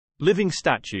Living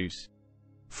statues.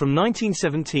 From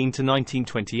 1917 to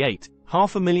 1928,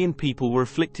 500,000 people were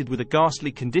afflicted with a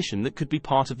ghastly condition that could be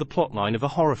part of the plotline of a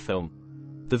horror film.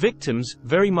 The victims,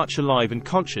 very much alive and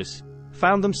conscious,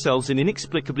 found themselves in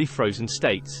inexplicably frozen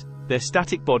states, their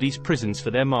static bodies prisons for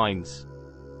their minds.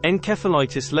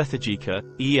 Encephalitis lethargica,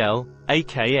 EL,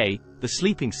 aka the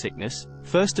sleeping sickness,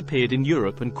 first appeared in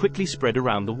Europe and quickly spread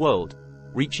around the world,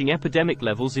 reaching epidemic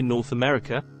levels in North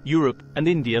America, Europe, and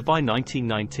India by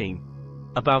 1919.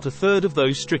 About a third of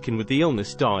those stricken with the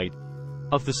illness died.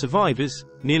 Of the survivors,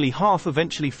 nearly half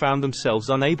eventually found themselves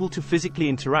unable to physically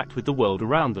interact with the world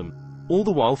around them, all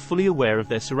the while fully aware of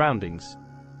their surroundings.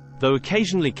 Though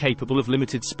occasionally capable of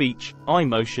limited speech, eye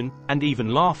motion, and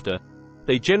even laughter,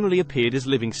 they generally appeared as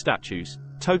living statues,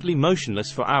 totally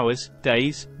motionless for hours,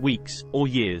 days, weeks, or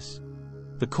years.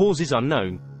 The cause is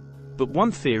unknown, but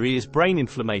one theory is brain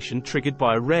inflammation triggered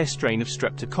by a rare strain of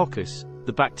streptococcus,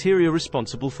 the bacteria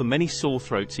responsible for many sore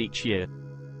throats each year.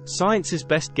 Science's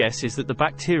best guess is that the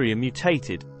bacteria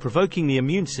mutated, provoking the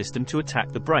immune system to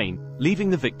attack the brain, leaving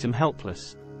the victim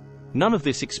helpless. None of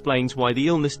this explains why the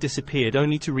illness disappeared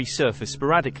only to resurface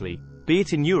sporadically, be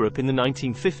it in Europe in the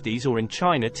 1950s or in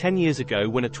China 10 years ago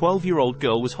when a 12-year-old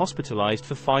girl was hospitalized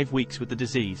for 5 weeks with the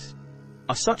disease.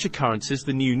 Are such occurrences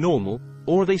the new normal,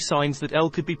 or are they signs that L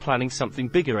could be planning something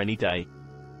bigger any day?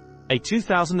 A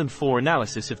 2004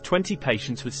 analysis of 20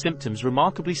 patients with symptoms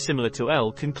remarkably similar to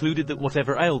L concluded that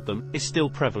whatever ailed them is still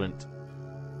prevalent.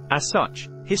 As such,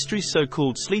 history's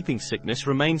so-called sleeping sickness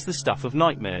remains the stuff of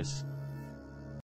nightmares.